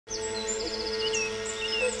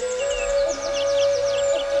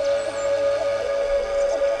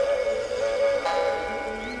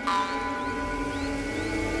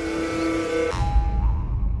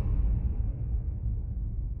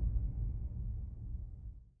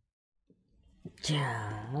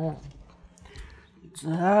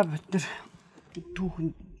За бид нар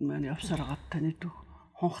түүхэнд маань явсаар гад таны түүх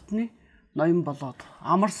хонхтны ноён болоод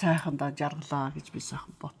амар сайхандаа жаргалаа гэж би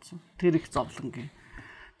сайхан бодсон. Тэр их зовлонгийн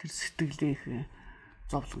тэр сэтгэлийн их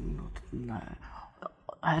зовлонгнууд нь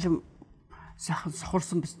харин сайхан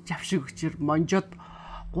сохорсон биш завшиг өчөр монжоод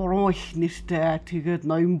 3 их нэртэй тэгээд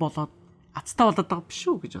ноён болоод азтай болоод байгаа биш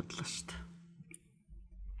үү гэж бодлоо шүү дээ.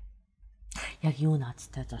 Яг юу н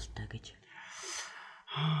азтай золтой гэж.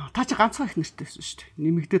 Та чи ганцхан их нэртэй байсан шүү дээ.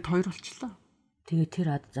 Нэмэгдээд 2 болчлоо. Тэгээ тэр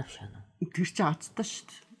ад завшаана. Тэр чи азтай шүү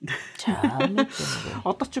дээ. Чаа.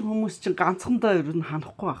 Одоо ч хүмүүс чинь ганцхандаа ер нь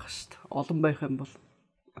ханахгүй байх шүү дээ. Олон байх юм бол.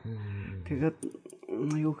 Тэгээд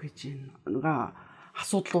юу хийж юм. Нөгөө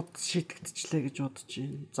асуудлууд шийдэгдчихлээ гэж бодож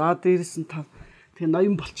байна. За дээрэс нь та тэгээ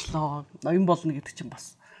ноён болчлоо. Ноён болно гэдэг чинь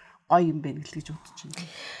бас гоё юм байна гэж бодож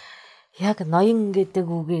байна. Яг ноён гэдэг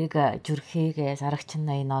үгийг зүрхийг сарагчин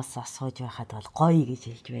ноёноос асууж байхад бол гоё гэж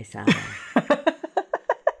хэлж байсан.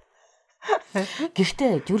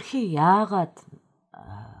 Гэхдээ зүрхий яагаад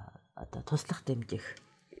одоо туслах дэмжих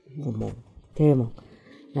юм уу? Тийм үү?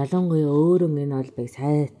 Ялангуяа өөрөө энэ албыг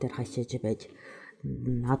сайтар хашиж байж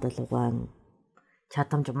надад угаан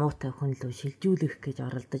чадамж муутай хүн лөө шилжүүлэх гэж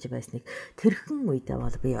оролдож байсныг тэрхэн үедээ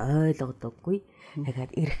бол би ойлгодоггүй.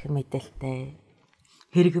 Дахиад эрх мэдэлтэй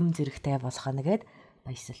хэрэгэм зэрэгтэй болох нэгэд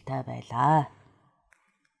баясалтай байлаа.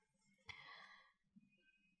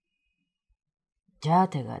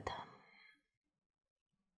 За тэгээд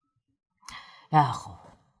яах вэ?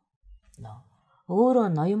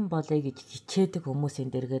 Өөрөө ноён болъё гэж хичээдэг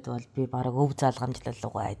хүмүүсийн дэргэд бол би бараг өв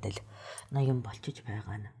залгамжлалгаа адил ноён болчих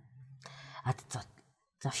байгаа нь. Ад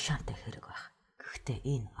завшаантай хэрэг байх. Гэхдээ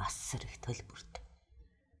энэ асар их төлбөрт.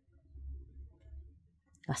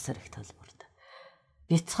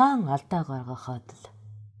 Бяцхан алдаа гаргахад л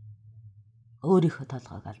өөрийнхөө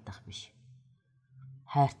толгойг алдах биш.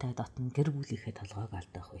 Хайртай дотн гэр бүлийнхээ толгойг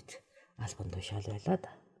алдах үед албан тушаал байлаа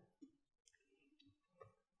да.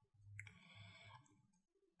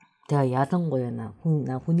 Тэгээ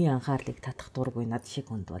ялангуяа хүний анхаарлыг татах дургүй над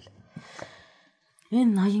шиг хүнд бол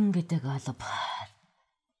энэ ноён гэдэг алба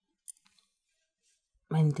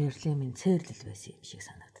мань дэрлийн минь цээрлэл байсан юм шиг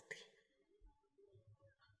санагдав.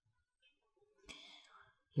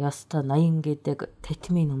 Яста ноён гэдэг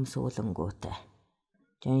тэтмийн өмсүүлэнгүүтэй,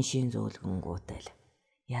 жаншийн зөөлгөнгүүтэй л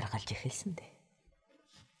яргалж эхэлсэн дээ.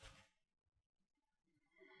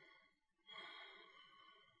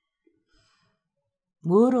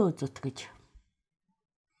 Өөрөө зүтгэж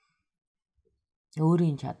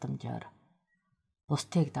өөрийн чадамжаар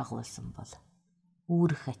бусдыг дагуулсан бол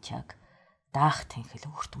үүрэх ачааг даах тэнхэл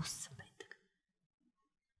өрт үүссэн байдаг.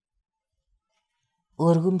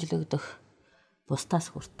 Өргөмжлөгдөх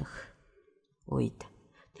бусдаас хүртэх үед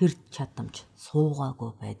тэр чадамж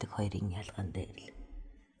суугаагүй байдаг хоёрын ялгаан дээр л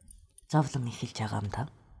зовлон эхэлж байгаа юм да.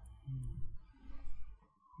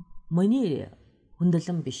 Миний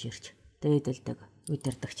хүндлэн биширч дээдэлдэг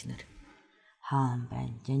удирдагч нар хаан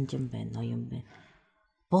байна, жанжин байна, ноён байна.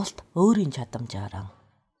 Болт өөрийн чадамжаараа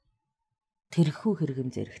тэрхүү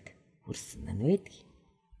хэрэгэм зэрэгт хүрсэн нь байдаг.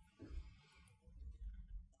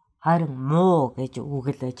 Харин муу гэж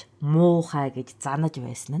үгэлэж, муухай гэж занаж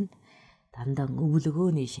байсан нь дандаа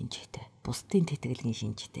өвлөгөөний шинжтэй, бусдын тэтгэлгийн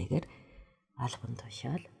шинжтэйгээр албан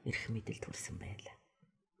тушаал эрх мэдэлд хүрсэн байлаа.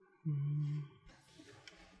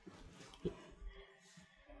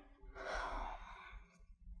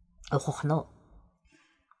 Охохно.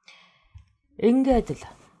 Ингээд л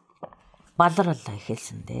баларлаа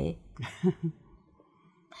эхэлсэн дээ.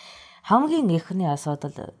 Хамгийн ихний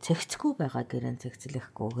асуудал цэгцгүй байгаа гэрэн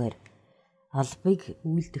цэгцлэхгүйгээр албыг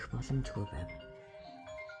үйлдэх боломжгүй байв.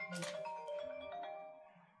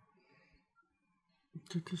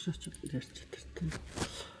 Тэтгэж очиж ярьж чадсан.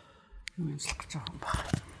 Юу юм гэж байгаа юм ба.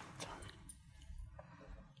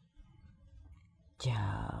 За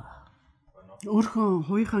өөрхөн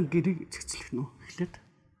хувийнхаа гэрийг цэгцлэх нь эхлээд.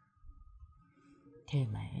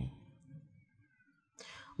 Тийм ээ.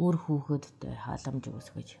 Өөр хүүхэдтэй халамж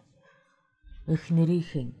үүсгэж их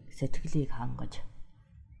нэрийнхэн сэтгэлийг хангаж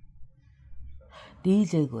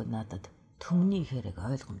дийлээгөө надад төмний хэрэг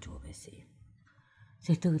ойлгомжгүй байсан юм.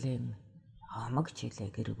 Сэтгэлийн хамаг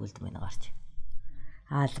чилээ гэр бүлд минь гарч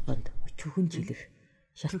албанд өчүүхэн жилэх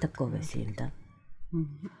шалтгаангүй байсан юм да.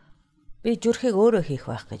 Би зүрхийг өөрөө хийх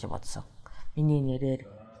байх гэж бодсон. Миний нэрээр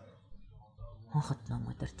хонхот ном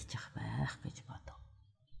удирдах байх гэж бодов.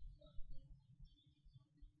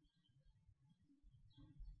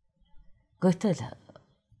 Гэтэл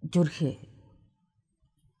зүрхээ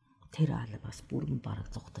тэр аль бас бүрэн бараг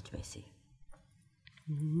зугтаж байсан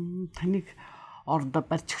юм. Таныг орондоо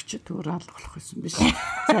барьж өгч өөр алгах байсан биш.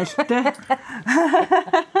 Зайлтай.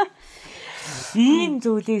 Ийм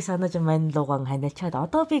зүйлийг санаж мань луган ханиачаад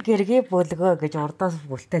одоо би гэргээ бөлгөө гэж урдаас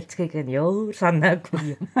бүлтэлцгийг нь өөр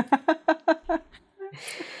санаагүй юм.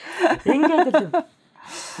 Ингээд л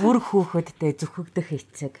үр хүүхэдтэй зүхэгдэх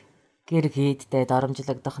эцэг гэргээдтэй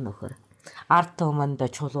доромжлогдох нөхөр ард түмэнд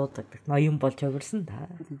чулуудаг ноён болж хувирсан та.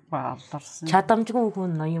 Бааларсан. Чадамжгүй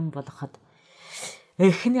хүн ноён болоход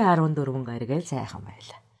эхний 14 гаригээл сайхан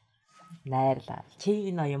байла. Найрлаа.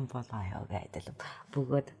 Чи ноён болоо гэдэл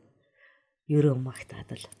бөгөөд ерөн магтаад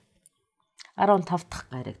л 15 дахь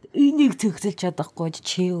гаригт энийг цэгцэлж чадахгүй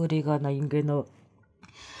чи өөрийгөө ноён гэнэ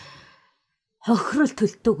хохирол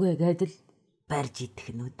төлтөгөө гэдэл барьж идэх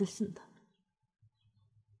нь өдөлсөн та.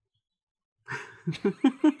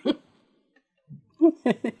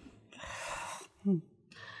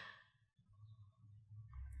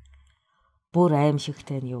 Бүр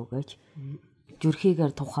аимшигтэй нь юу гэж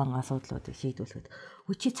зүрхийгээр тухайн асуудлуудыг шийдвэрлэхэд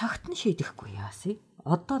чи цагт нь шийдэхгүй яасыг.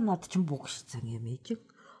 Одоо над чинь бугшсан юм ээж.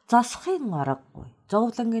 Засахын аргагүй.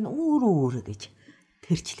 Зовлонгийн үүрээ гэж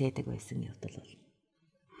тэрчлээдэг байсан явдал бол.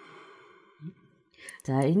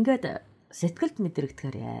 За ингээд сэтгэлд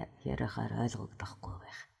мэдрэгдэхээр ярихаар ойлгогдохгүй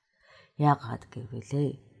байх. Яагаад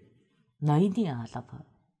гэвэл ноёны алба,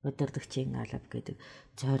 удирдагчийн алба гэдэг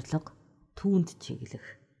зорилго түүнд чиглэх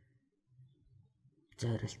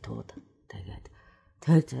зорилтууд тэгээд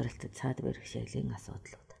тэр зорилтод цаад бэрхшээлийн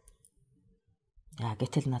асуудлууд. Яа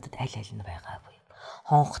гэтэл надад аль аль нь байгаагүй.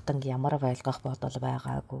 Хонхтонг ямар байлгах бодол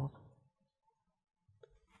байгаагүй.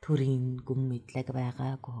 Төрийн гүн мэдлэг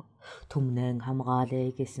байгаагүй. Түмнэн хамгаалъя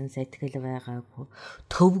гэсэн сэтгэл байгаагүй.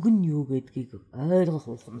 Төвгөн юу гэдгийг ойлгох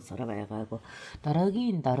ухамсар байгаагүй.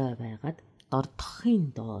 Дараагийн дараа байгаад дордохын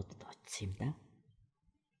доод очсон юм да.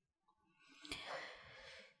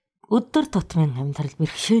 Өдөр тутмын амьдрал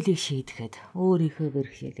бэрхшээлийг шийдэхэд өөрийнхөө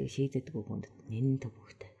бэрхшээлийг шийддэг хүнд нэн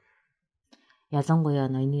төвөгтэй. Ялангуяа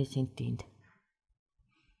ноёны сентинд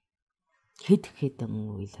хэд хэдэн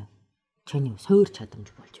үйл чиний суур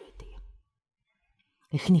чадамж болж байдаг юм.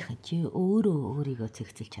 Эхнийхэн чи өөрийгөө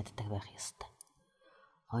цэгцэлж чаддаг байх ёстой.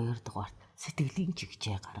 Хоёрдугаар сэтгэлийн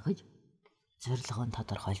чигчээ гаргаж зорилгоо нь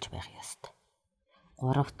тодорхойлж байх ёстой.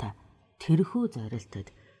 Гуравта тэрхүү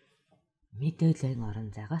зорилтод мэдээллийн орон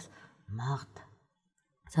зайгаас магад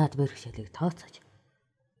цаад бэрхшээлийг тооцож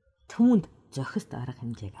түүнд зохист арга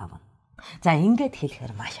хэмжээг авна. За ингээд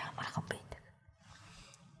хэлэхээр маш амархан байдаг.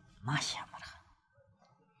 Маш амархан.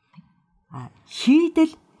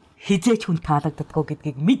 Шийдэл хизээч хүн таалагддаггүй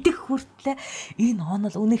гэдгийг мэдэх хүртлээр энэ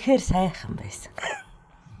онол үнэхээр сайхан байсан.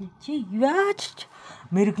 Чи яаж ч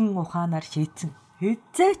мэрэгэн ухаанаар шийдсэн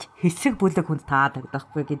хизээч хэсэг бүлэг хүнд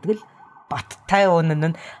таалагдахгүй гэдэг л баттай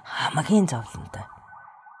үнэн нь хамгийн зовлонтой.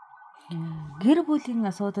 Гэр бүлийн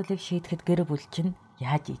асуудлыг шийдэхэд гэр бүл чинь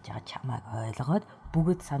яаж хийж байгаа чамайг ойлгоод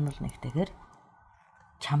бүгд санал нэгтэйгээр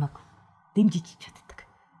чамайг дэмжиж чаддаг.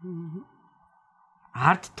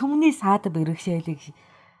 Ард түмний саад бэрхшээлийг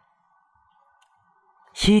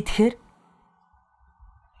шийдэхээр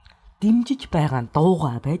дэмжиж байгаа нь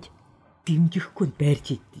дуугаа байж дэмжихгүй нь байрж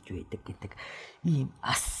идэж байдаг гэдэг ийм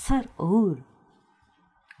асар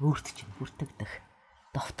өөрт чинь бүртгэдэх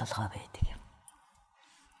довтолгоо байдаг юм.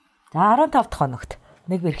 За 15 дахь хоногт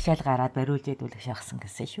нэг бэрхшээл гараад бариулж идүүлэх шахсан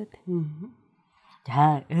гэсэн шүү дээ.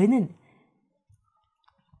 За энэ нь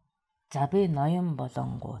за би ноён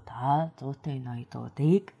болонгуу та зүйтэй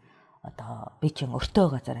ноёдуудыг одоо би чинь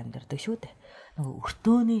өртөө газар амьдардаг шүү дээ. Нөгөө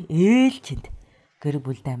өртөөний ээлжинд гэр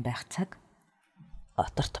бүлдэн байх цаг,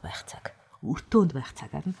 оторт байх цаг, өртөөнд байх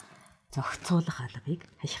цагаар нь зохицуулах албыг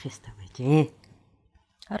хаших ёстой байжээ.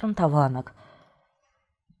 15 хоног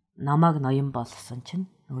намайг ноён болсон чинь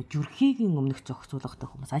нөгөө зүрхийгийн өмнөх зохицуулгатай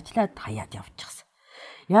хүмүүс ажиллаад хаяад явчихсан.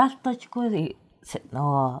 Яалтчгүй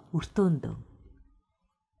нөгөө өртөөнд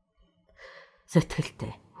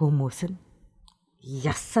сэтгэлтэй хүмүүс нь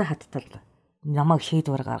ясаа хаттал намайг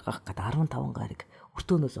шийдвэр гаргах гэдэг 15 гариг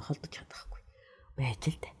өртөөнөөс холдож чадахгүй байж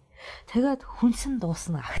л дээ. Тэгээд хүнсэн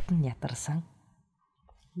дуусна агт нь ядарсан.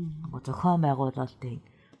 Зохион байгуулалтын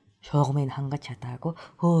шугамыг хангаж чадаагүй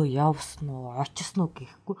хөө явсан уу очсон уу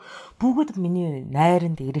гэхгүй бүгд миний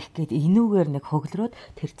найранд ирэх гээд инүүгээр нэг хөглөрөөд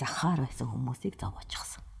тэр захаар байсан хүмүүсийг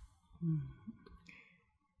зовоочихсан.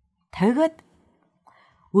 Тэгээд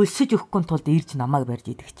өлсөж өгөхгүй тулд ирж намайг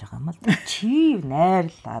барьж идэгч байгаа юм л да. Чи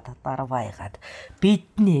найрлаад дарвайгаад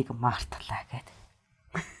биднийг мартлаа гэд.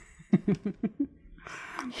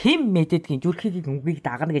 Хэн мэдээдгийн зүрхийн үгийг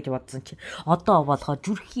дагна гэж бодсон чи одоо болохоор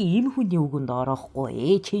зүрхийн энэ хүний үгэнд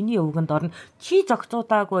орохгүй чиний үгэнд орно чи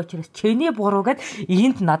зогцуудаагүй учраас чиний буруу гэд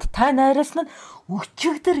энд надтай найруулсан нь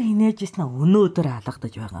өчигдөр инээжсэн өнөөдөр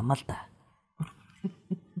алгадаж байгаа юм л да.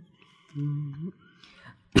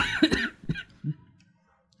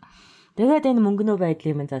 Тэгээд энэ мөнгөнөө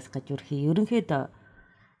байдлын минь засгаж зүрхий ерөнхийдөө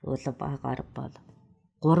багаар бол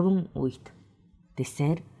 3 үед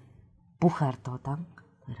десер бүх ардуудаа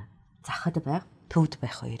захад байх, төвд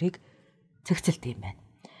байх хоёрыг цэгцэлт юм байна.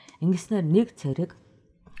 Ингэснээр нэг цэрэг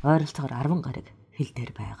ойролцоогоор 10 гариг хил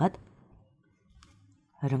дээр байгаад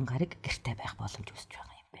 20 гариг гэртээ байх боломж үүсэж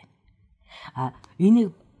байгаа юм байна. Энийг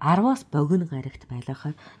 10-аас богино гаригт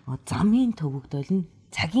байлгахаар замын төвөгдөл нь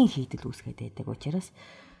цагийн хийдэл үүсгээд байдаг учраас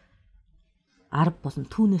 10 болон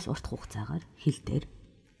түүнээс урт хугацаагаар хил дээр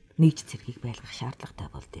нэгж цэргийг байлгах шаардлагатай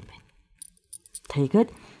болд юм байна. Тэгээд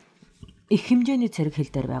их хэмжээний цэрэг хил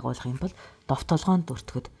дээр байгуулах юм бол довтолгоонд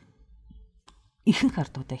өртгөд ихэнх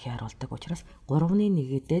ардуудаа хяруулдаг учраас 3-ны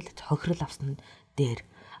 1-эл хохирол авсан дээр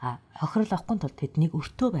хохирол авахгүй тул тэднийг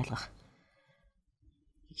өртөө байлгах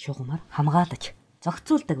шугамар хамгаалж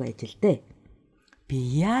зохицуулдаг байж л дээ.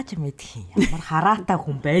 Би яаж мэдэх юм ямар хараатай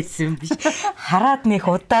хүн байсан биш. Хараад нэх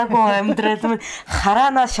удаагүй амьдрал минь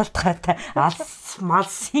хараанаас шалтгаатай алс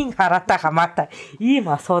малсын хараатай хамаатай ийм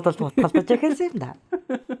асуудалд мутгалдаж байгаа юм да.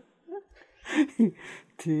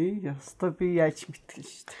 Тий, ястаа би яаж мэдэх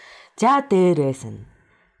шүү дээ. За дээрээс нь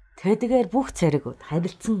тэдгээр бүх цэрэгүүд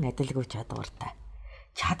харилцсан адилгүй чадвартай.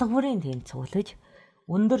 Чадварын тэнцвүүлж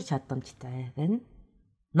өндөр чадамжтай байна.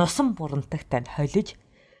 Нусан бурантагтай холиж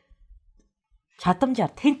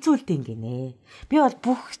чадамжаар тэнцүүлдэг гинэ. Би бол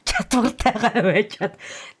бүх чадвартайгаа байжгаад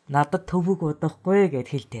надад төвөг удахгүй гэд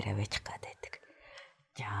хэл дээр аваачих гээд байдаг.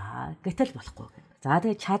 За гэтэл болохгүй гэнэ. За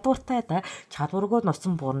тэгээ чадвартай да чадваргүй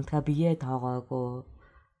нусан бурантгаа бие тоогоогүй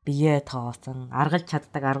бие тоосон аргалж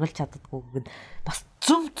чаддаггүй гэд бас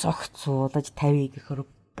зөв зогцуулж тавья гэхэр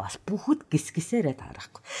бас бүхд гисгисээрээ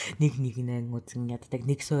таарахгүй. Нэг нэгнээ үзэн яддаг,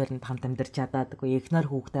 нэг суурьнд хамт амьдарч чадаадаггүй, эхнэр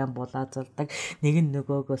хүүхдээ булаацалдаг, нэг нь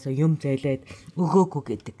нөгөөгөөс юм зайлаад өгөөгүй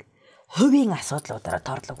гэдэг. Хувийн асуудлуудаараа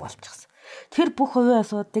торлог болчихсон. Тэр бүх хувийн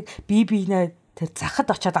асуудлыг биенээ тэр захад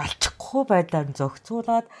очиод алчихгүй байдлаар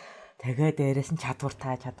зохицуулаад тэгээ дээрэс нь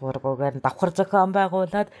чадваргүйгээр давхар зохион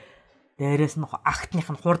байгуулад дээрэс нь актных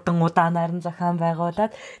нь хурдан удаанаар нь зохион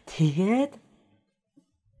байгуулад тэгээд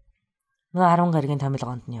 10 гаригийн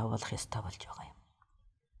томилгоонд нь явуулах ёстой болж байгаа юм.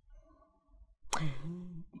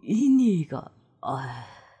 Энийг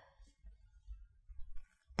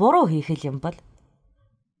буруу хийх юм бол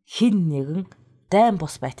хин нэгэн дайн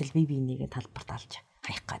бус байтал биенийг талбарт алж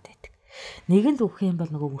хаях гээд байдаг. Нэгэн л өгөх юм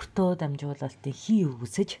бол нөгөө өртөө дамжуулалтын хий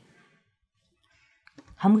өгсөж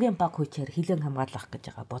хамгийн бага хүчээр хилэн хамгаалах гэж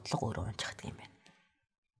байгаа бодлого өөрөө унжихдаг юм байна.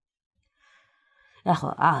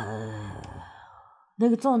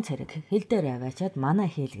 Яг 100 цэрэг хил дээр аваачаад манай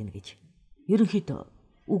хийлгэнэ гэж ерөнхийдөө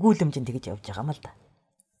өгүүлэмжинд тэгж явж байгаа юм л да.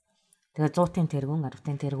 Тэгээ 100-ын тэргүүн,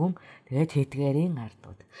 10-ын тэргүүн, тэгээд тэдгээрийн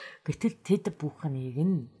ардууд. Гэтэл тэд бүхнийг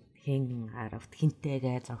нь хэн 10-т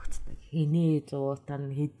хинтэйгээ зогцдог. Хэний 100-т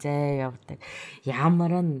нь хизээ явдаг.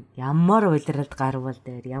 Ямар улиралд гарвал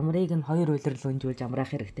дээр ямарыг нь 2 улирал өнжүүлж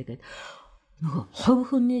амраах хэрэгтэй гэдэг. Нөгөө хувь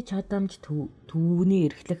хүний чадамж түүний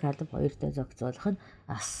эрхлэх алба хоёртой зохицуулах нь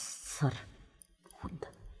асар хүнд.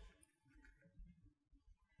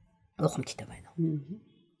 Ухамжтай байна уу?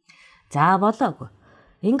 За болоогүй.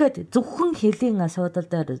 Ингээд зөвхөн хэлийн асуудал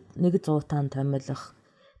дээр 100-аар томилох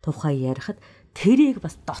тухай ярихад тэрийг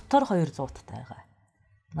бас дотор 200-тайгаа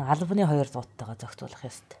албаны 200-тайгаа зохицуулах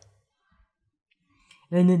ёстой.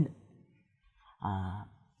 Энэ нь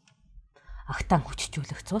агтаан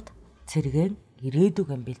хүчжүүлэх зууд цэргэн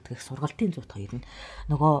ирээдүгэн бэлтгэх сургалтын зууд хоёр нь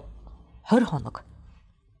нөгөө 20 хоног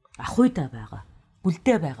ах уйдаа байгаа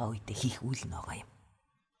бүлдээ байгаа үедээ хийх үйл нь байгаа юм.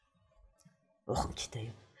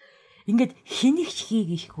 Ухамжтай юм. Ингээд хэнийг ч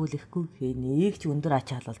хийгээхгүй хэнийг ч өндөр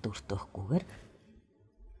ач холбогдолд өртөөхгүйгээр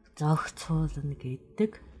зохицуулна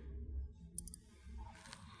гэдэг.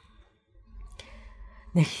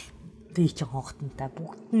 Нэг би ч хонхтонтай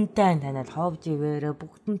бүгдэнтэй танил ховж ивэрэ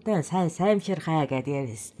бүгдэнтэй саймширхаа гэдгээр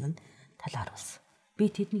хэлсэн нь талаар болсон.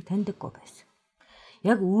 Би тэднийг таньдаггүй байсан.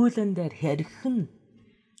 Яг үйлэн дээр хэрхэн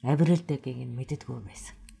авиралдагыг нь мэддэггүй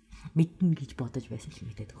байсан. Мэднэ гэж бодож байсан ч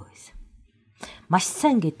мэддэггүй байсан. Маш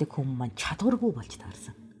сайн гэдэг хүн маань чадваргүй болж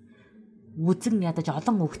таарсан. Үзэн ядаж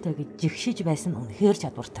олон хүүхдээ гэж жигшиж байсан үнэхээр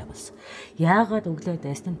чадвартай болсон. Яагаад өглөөд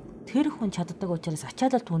байсан нь тэр хүн чаддаг учраас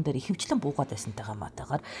ачаалал түүн дээр ихэвчлэн буугаад байсантайгаа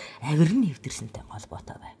матагаар авирн хэвдэрсэнтэй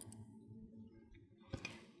холбоотой байна.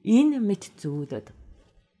 Энэ мэд зүйлүүд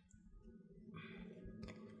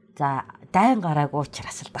За дайн гараагүй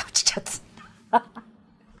учраас л давчиж чадсан.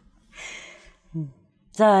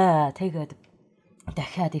 За тэгээд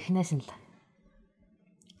дахиад эхнээс нь л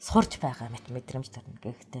сурч байгаа мэдрэмж төрнө.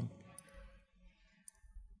 Гэхдээ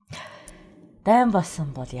дайн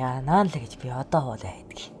болсон бол яанаа л гэж би одоо бол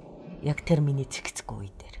айдаг. Яг тэр миний цэгцгүй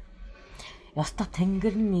үе дээр. Ёстой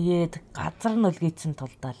тэнгэр нь iyээд газар нь үлгийцэн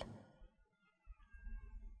тулдаал.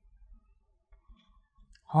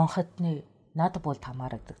 Хонхотны над бол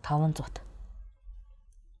тамаарагдаг 500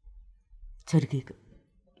 цэргийг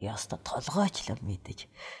ёстой толгойчлон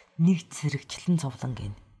мэдэж нэг цэрэгчлэн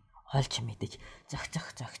зовлонгийн олж мэдэж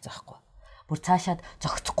зохицохгүй. Бүр цаашаад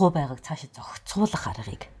зохицохгүй байгааг цаашаа зохицуулах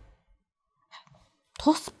аргыг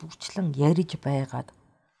тус бүчлэн ярьж байгаад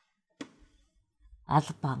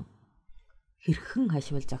албан хэрхэн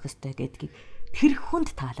хашвал зохистой гэдгийг тэр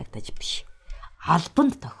хүнд таалагдаж биш.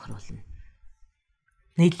 Албанд тохируулна.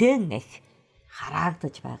 Нэлээд их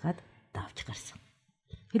хараагдаж байгаад давж гарсан.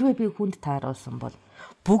 Хэрвээ би хүнд тааруулсан бол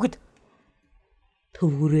бүгд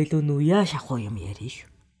төвгөрөөлөө нүяа шахуу юм ярих.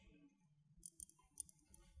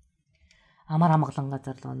 Амар амгалан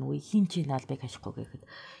газар л нүе хин чи наалбыг хашихгүй гэхэд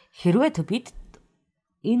хэрвээ бид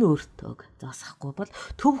энэ өөртөөг засахгүй бол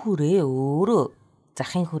төв хүрээ өөрөө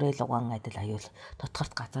захын хүрээл угаан адил аюул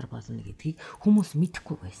дотгорт газар болно гэдгийг хүмүүс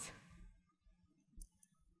мэдэхгүй байсан.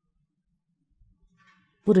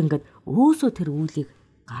 Бүр ингээд өөсөө тэр үүлийг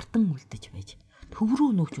гардан үлдэж байж төв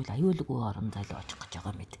рүү нөхжүүл аюулгүй орон зай очих гэж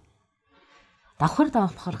байгаа мэд.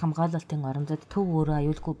 Давхар хамгаалалтын орон зайд төв өөрөө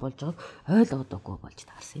аюулгүй болж байгааг ойлгодоггүй болж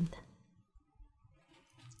таарсан юм да.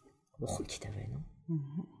 Ухамжтай байна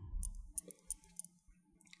уу?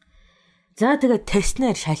 За тэгээд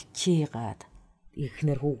теснээр шалчигаад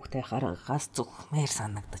ихнэр хүүхдээ харагаас зүхмээр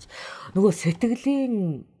санагдаж нөгөө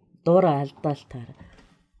сэтгэлийн дуура алдаалтаар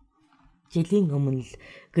жилийн өмнө л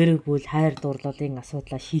гэр бүл хайр дурлалын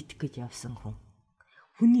асуудлаа шийдэх гэж явсан хүн.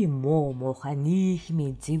 Хүний муухай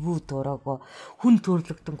нийгмийн зэвүү дураагаа хүн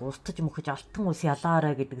төрлөختөн устж мөхөж алтан ус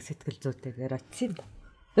ялаарай гэдэг сэтгэл зүйтэйгээр очив юм.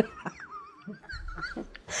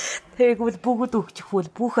 Тэгвэл бүгд өгчихвөл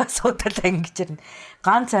бүх асуудал ингэж ирнэ.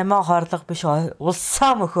 Ганц амиа хорлох биш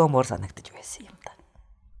улсаа мөхөөмөр санагдаж байсан юм да.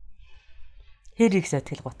 Хэрэг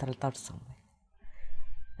сэтгэл готролд орсон бай.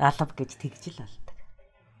 Алав гэж тэгж л алдаг.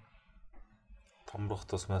 Томрох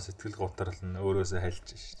тусмаа сэтгэл готрол нь өөрөөсөө хальж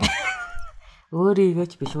шээ. Өөрийгөө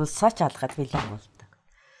ч биш улсаа ч алгаад билэн болдог.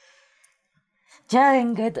 За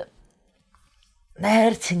ингээд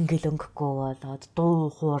найр цэнгэл өнгөхгүй болоод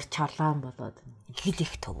дуу хуур чарлаан болоод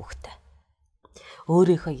их төвөгтэй.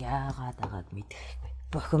 Өөрийнхөө яагаад агаад мэдэхгүй.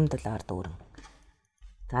 Бохимдлаар дүүрэн.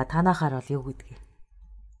 За танахаар бол юу гэдгийг.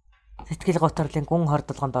 Сэтгэл готрлын гүн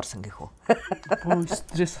хордолгонд орсон гэх үү. Боо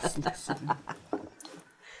стресс авсан гэсэн.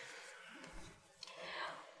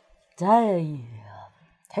 За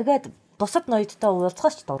тэгээд бусад ноёдтой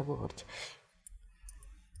уулзахч дургүй хөрж.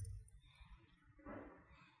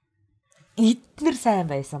 Эднэр сайн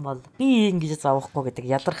байсан бол би ингэж зовхгүй гэдэг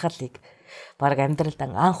ялархалыг баг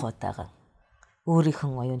амьдралдан анх удаага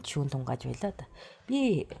өөрийнхөө оюун шүүн тунгааж байлаа да.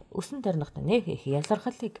 Би өсөн дөрнөхтө нэг их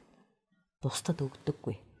ялархалыг бусдад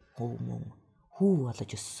өгдөггүй. Хүү болж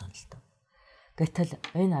өссөн л доо. Гэтэл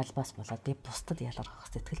энэ албаас болоод би бусдад ялархах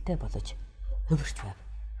сэтгэлтэй болж хөвөрч байв.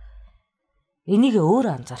 Энийг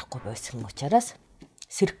өөрөө анзаарахгүй байсан учраас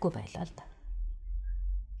сэрэхгүй байлаа л да.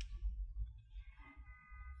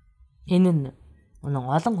 Энэ нь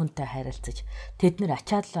олон хүнтэй харилцаж тэднэр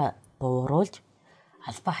ачаалал бууруулж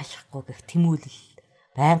албаа хашихгүй гэх тэмүүлэл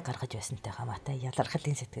байн гаргаж байсантай хамаатай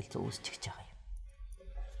ялархлын сэтгэл үүсчихэж байгаа юм.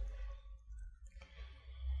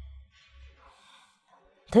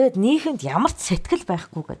 Тэгэд нийгэмд ямар ч сэтгэл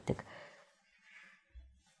байхгүй гэдэг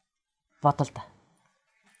бодолд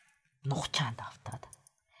нухчаанд автаад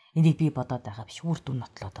энийг би бодоод байгаа биш үр дүн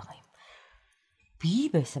нотлоод байгаа юм. Би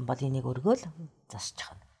байсан бол энийг өргөөл засчих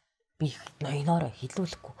нь. Би ноёноор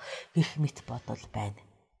хилүүлэхгүй гэх мэт бодол байна.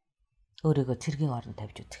 Өөрийгөө цэргийн орон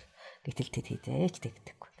тавьж үзэх. Гэтэл тэд хизээч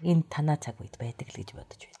тэгдэггүй. Энэ танаа цаг үед байдаг л гэж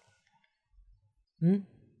бодож байна.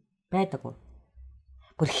 Байдаг уу?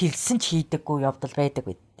 Бүр хилсэн ч хийдэггүй явдал байдаг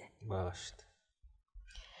бидтэй. Бага шүү дээ.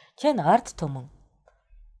 Чин ард түмэн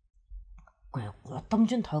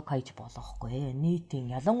гудамжинд хог хайж болохгүй.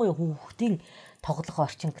 Нийтийн ялангуяа хүүхдийн тоглох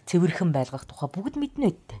орчинг цэвэрхэн байлгах тухай бүгд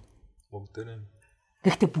мэднэ үттэй. Бүгдээрээ.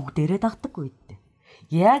 Гэхдээ бүгдээрээ дагдаггүй үттэй.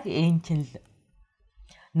 Яг энэ чинь л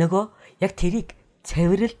нөгөө яг тэрийг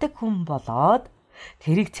цэвэрлдэг хүн болоод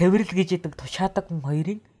тэрийг цэвэрлэл гэж идэг тушаадаг хүн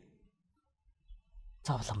хоёрын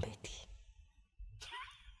зовлон байдаг.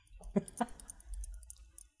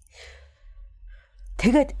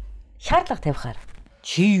 Тэгээд шаардлага тавихаар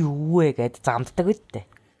чи юу вэ гэд замддаг үттэй.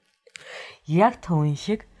 Яг түүн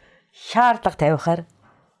шиг шаардлага тавихаар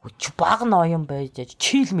өч баг ноён байж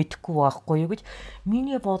чийл мэдэхгүй байхгүй юу гэж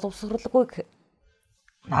миний боловсралгүй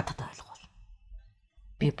надад ойлгуул.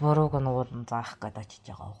 Би бурууг нь уулан заах гээд очиж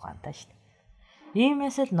байгаа ухаантай шүү дээ.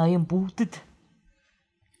 Иймээс л ноён бүгдэд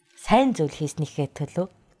сайн зүйл хийснийхээ төлөө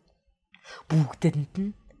бүгдэнд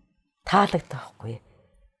нь таалагдахгүй.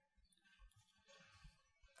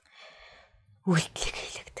 Үйлдэлийг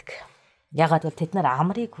хийлэгдэг. Ягаад гэвэл тэд нар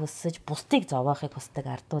амрыг хүсэж бусдыг зовоохыг хүсдэг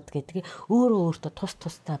ардууд гэдгийг өөртөө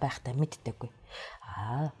тустай байхдаа мэддэггүй.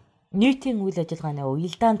 Нийтийн үйл ажиллагааны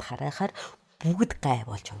уялдаанд харахаар бүгд гай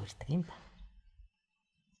болж хувирдаг юм ба.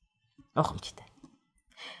 Огомжтой.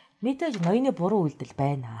 Мэдээж ноёны буруу үйлдэл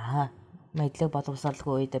байна. Мэдлэг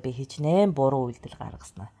боловсралгүй үед би хичнээн буруу үйлдэл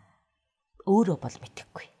гаргаснаа. Өөрөө бол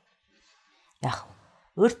мэдэхгүй. Яг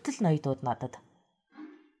өртөл ноёдууд надад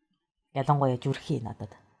ялангуяа зүрхий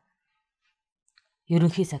надад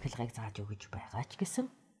ерөнхий сахилгыг зааж өгөж байгаа ч гэсэн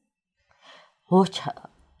хууч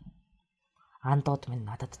андууд минь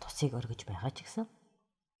надад тусыг өргөж байгаа ч гэсэн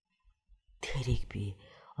тэрийг би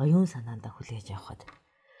оюун санаандаа хүлээж авахад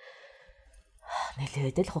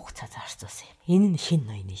нэлээд л хугацаа зарцуулсан юм. Энэ нь шинэ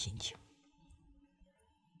ноёны шинж юм.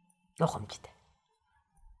 Огомжтой.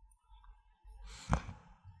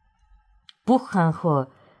 Бүх хаанхуу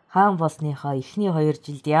хаан болсныхоо эхний 2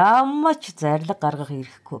 жилд ямар ч зарлиг гаргах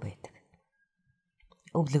эрхгүй байдаг.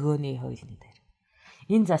 Өглөгөөний хойлон дээр.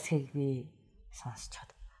 Энэ засгийг би сонсчод.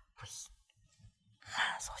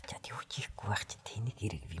 Хаан суучаад юу хийхгүй байх чинь тэнэг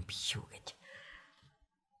хэрэг юм биш үү гэж.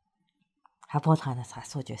 Хабуул хаанаас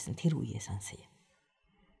асууж байсан тэр үеэ сонсъё.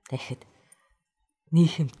 Тэгэхэд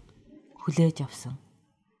нийхэм хүлээж авсан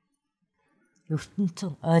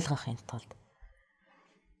ертөнцийн ойлгохын тулд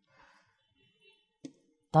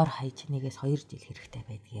дор хаяж 1-2 жил хэрэгтэй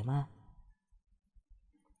байдаг юм аа.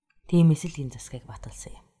 Тиймээс л энэ засгийг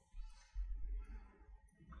баталсан юм.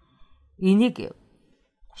 Энийг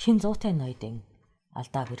шин зуутай ноёдын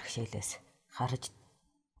алдаа бэрхшээлээс харж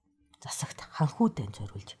засагт ханхүүдэн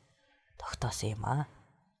зориулж тогтоосон юм аа.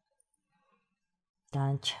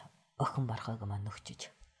 Данч охин бархаг маань өгчөж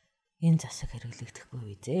энэ засаг хэрэглэгдэхгүй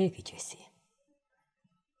үзээ гэж байсан юм.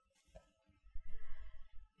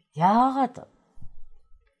 Яагаад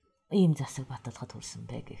ийм засаг баталахад хүрсэн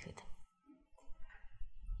бэ гэхэд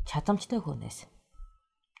чадамжтай хүнээс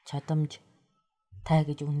чадамж тай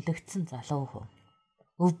гэж үнэлэгдсэн залуу хүн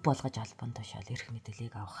өв болгож албан тушаал эрх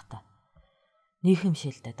мэдэлийг авахдаа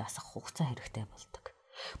нийгэмшилтэд дасах хугацаа хэрэгтэй болдог.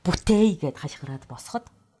 Бүтээе гэд хашгираад босоход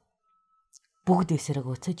бүгд эсрэг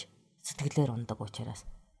өцөж сэтгэлээр ундаг учраас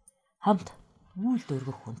хамт үйл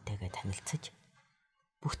дөргөх хүнтэйгээ танилцаж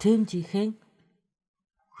бүтээмжийнхээ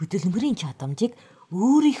хөдөлмөрийн чадамжийг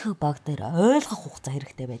өөрийнхөө баг дээр ойлгох хугацаа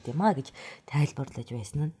хэрэгтэй байт юм а гэж тайлбарлаж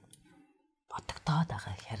байсан нь бодогдоод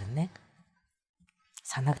байгаа хэрнээ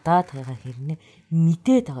санагдаад байгаа хэрнээ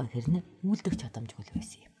мэдээд байгаа хэрнээ үйлдэх чадамжгүй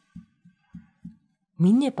байсан юм.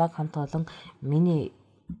 Миний баг хамт олон миний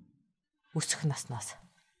өсөх наснаас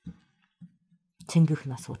цэнгэх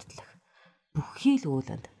нас хүртэлх бүхий л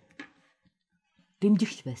үүлэнд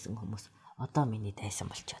дэмжигч байсан хүмүүс одоо миний дайсан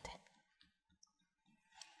болчиход байна.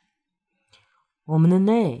 Өмнө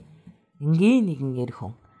нь энгийн нэгэн эр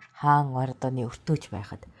хүн хаан ордоны өртөөж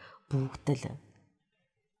байхад бүгд л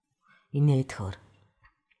инээдхөр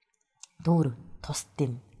дүүр тус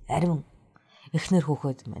дэм ариун эхнэр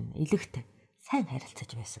хөхөд маань илэгтэй сайн харилцаж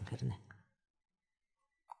байсан хэрнэ.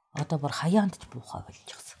 Одоо бүр хаяанд ч буухай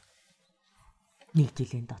болчихсон. Нэг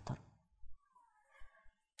жилийн дотор.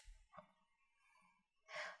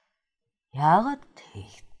 Яагаад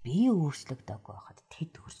би өөрчлөгдөг байхад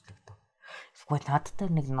тэд өөрчлөгдөв. Эсвэл надтай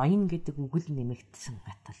нэг ноён гэдэг үг л нэмэгдсэн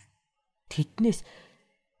гатал. Тэднээс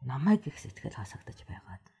намайг их сэтгэл хасагдаж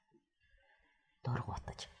байгаад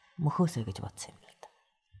дургуутаж мөхөөсэй гэж бодсон юм л да.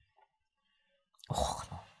 Ох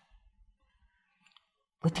нөө.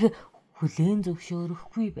 Гэтэл хүлээн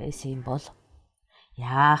зөвшөөрөхгүй байсан юм бол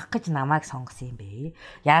яах гэж намайг сонгосон юм бэ?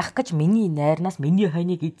 Яах гэж миний найрнаас миний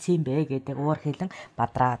хонийг идсэн юм бэ гэдэг уур хилэн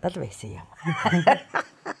бадраад л байсан юм.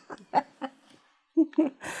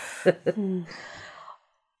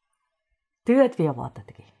 Тэгээд би боддог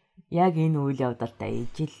юм. Яг энэ үйл явдалтай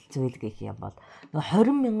ижил зүйл гэх юм бол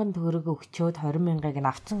 20,000 төгрөг өгчөөд 20,000-ыг нь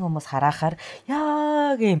авсан хүмүүс харахаар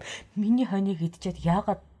яг юм миний хонийг идчихэд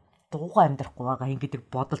яагаад дуугаа амьдрахгүй байгаа юм гэдэг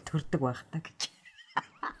бодол төрдөг байх та гэж.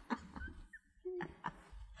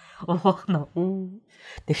 Ох нөө.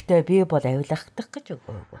 Тэгтээ би бол авилахдах гэж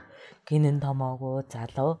өгөөгүй. Гинэн томоогүй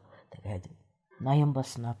залуу тэгээд ноён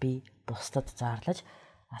болсноо би бусдад заарлаж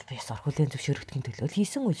аль биесээр хүлээн зөвшөөрөгдөхийн төлөө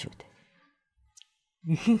хийсэн үйл шүү дээ.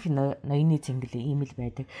 Ихэнх ноёны зингэлээ ийм л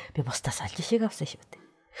байдаг. Би бусдаас аль жишээг авсан шүү дээ.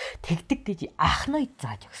 Тэгдэг гэж ах ноёд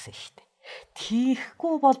зааж өгсөн шүү дээ.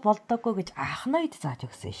 Тийхгүй бол болдоггүй гэж ах ноёд зааж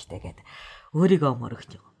өгсөн шүү дээ гэд өөрийгөө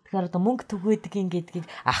мөрөгч. Тэгэхээр одоо мөнгө түгээдгийн гэдгийг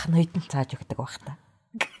ах ноёд нь зааж өгдөг баг та.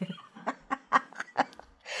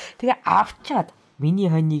 Тэгээ авчаад миний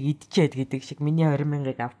хоньыг идчихэд гэдэг шиг миний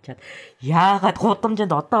 20,000-ыг авчаад яагаад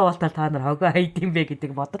гудамжинд одоо болтол та нар хогоо хайд юм бэ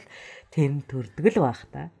гэдэг бодол тэр нь төрдөг л байх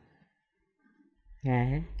та.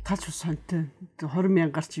 Тач сонтой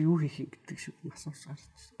 20,000-аар чи юу хийх юм гэдэг шиг асууж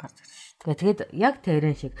гарч ирж шүү дээ. Тэгээд яг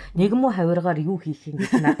тэрэн шиг нэгмүү хавиргаар юу хийх юм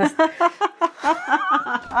гэж надаас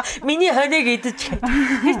миний хоньыг идэж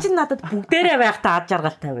тэр чинь надад бүгдээрээ байхдаа ад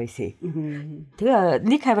жаргалтай байсан. Тэгээ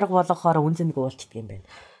нэг хавирга болгохоор үнцэн нэг уулчдаг юм байна.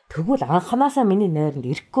 Тэгвэл анханасаа миний найранд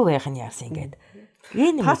ирэхгүй байх нь яасан ингээд.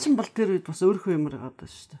 Та чинь бол тэр үед бас өөрийнхөө юмар яагаад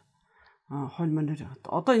байна шүү дээ. Хонь манер яагаад.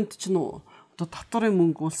 Одоо энд чинь одоо татварын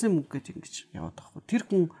мөнгө, улсын мөнгө гэж ингэж яваад байхгүй. Тэр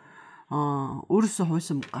хүн өөрөөсөө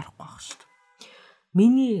хойсон мөнгө гарахгүй байх шүү дээ.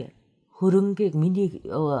 Миний хөрөнгийг миний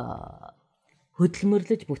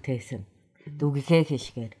хөдөлмөрлөж бүтээсэн. Дүгийнхээ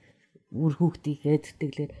хишгээр үр хүүхдийнхээ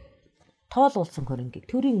тэтгэлээр тоолуулсан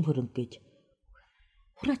хөрөнгийг төрийн хөрөнгө гэж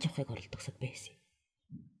хурааж авахыг оролдогсод байсан.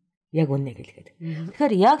 Яг үнэ гэлгээд.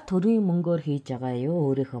 Тэгэхээр яг төрийн мөнгөөр хийж байгаа юу,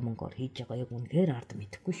 өөрийнхөө мөнгөөр хийж байгаа юу үнэхээр ард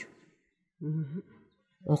мэдэхгүй шүү.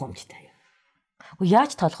 Угамжтай юу.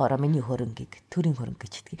 Яаж тоолохоор миний хөрөнгийг төрийн хөрөнгө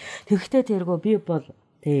гэж хэлдэг. Тэгэхдээ тэргөө би бол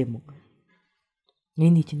тийм үү.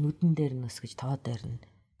 Миний чинь нүдэн дээр нь өсгөж тоо дээр нь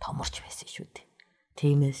томорч байсан шүү дээ.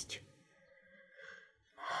 Тиймээс ч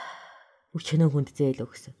өчнөө хүнд зээл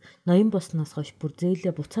өгсөн. Ноён босноос хойш бүр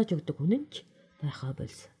зээлээ буцааж өгдөг хүн нь ч байхаа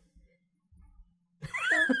болсон.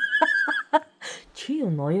 Чи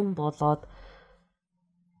ноён болоод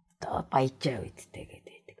баяжаа үедтэй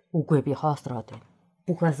гэдэг. Үгүй би хоосроод байна.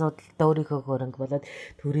 Бүх асуудалд өөрийнхөө хөрөнгө болоод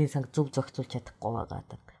төрийн санг зөв зохицуулж чадахгүй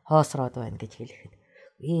байгаад хоосроод байна гэж хэлэхэд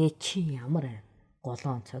чи ямар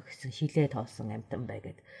голоон цогсон шилээ тоосон амтан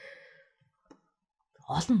байгаад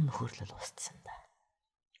олон нөхөрлөл устсан да.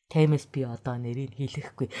 Тэмээс би одоо нэрийг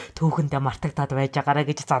хэлэхгүй түүхэндээ мартагдаад байж байгаараа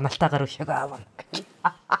гэж заналтаагаар өшөг аавна.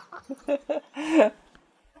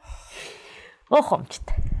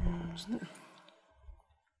 Охомчтой.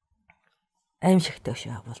 Аимшигтэй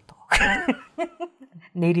өшөө болдог.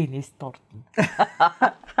 Нэрийн нэс дурдна.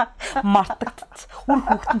 Мартагдц. Үр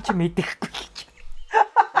хүүхдэн ч мэдэхгүй гэж.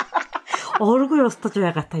 Өөргөө устж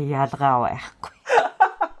байгаа та ялгаа байхгүй.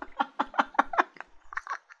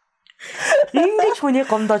 Ингэж хүний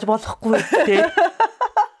гомдож болохгүй дээ.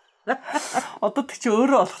 Одоо тэг чи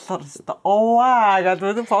өөрөө болохоор оваа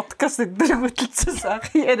гэдэг подкаст дээр хөтөлсөн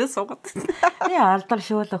ах яриа суугаад. Би алдар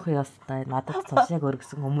шуулах ёстой. Надад цусыг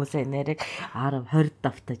өргөсөн хүмүүсээ нэрийг 10 20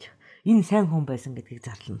 давтаж энэ сайн хүн байсан гэдгийг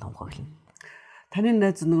зарлан томхоглоно. Таны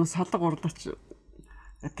найз нөгөө салга урлаач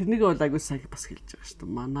тэрнийг бол айгуу сайн бас хэлж байгаа шүү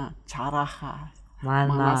дээ. Манай чарааха,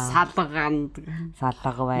 манай салганд,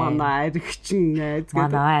 салга бай. Манай аригчин найз гэдэг.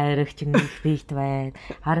 Манай аригчин бийт байна.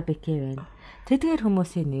 Хар бикээ байна. Тэдгээр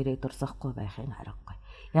хүмүүсийн нэрийг дурсахгүй байхын харахгүй.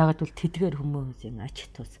 Яг л тэдгээр хүмүүсийн ач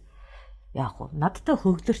тус яг уу надтай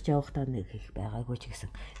хөглөрч явахдаа нэг их байгаагүй ч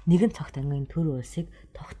гэсэн нэгэн цагт ангийн төр улсыг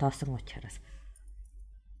тогтоосон учраас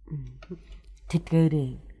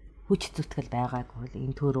тэдгээрийн хүч зүтгэл байгаагүй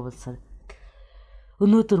энэ төр улс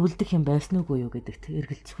өнөөдөр үлдэх юм байсан уу юу гэдэгт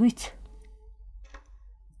эргэлзүйц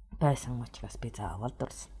байсан учраас би заавал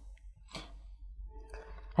дурсан.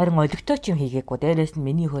 Харин олигтой ч юм хийгээгүй. Дээрээс нь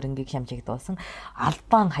миний хөрөнгийг шамжигдуулсан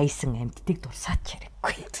албан хайсан амьдтыг дурсаач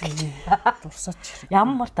хэрэггүй. Дурсаач хэрэг.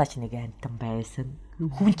 Ямар тач нэг амьтан байсан.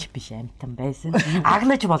 Хүнч биш амьтан байсан.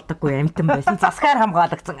 Агнаж болдоггүй амьтан байсан. Засгаар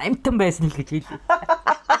хамгаалагдсан амьтан байсан л гэж хэлээ.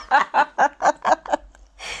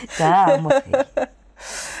 За хүмүүс.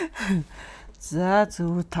 За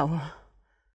зөв тав.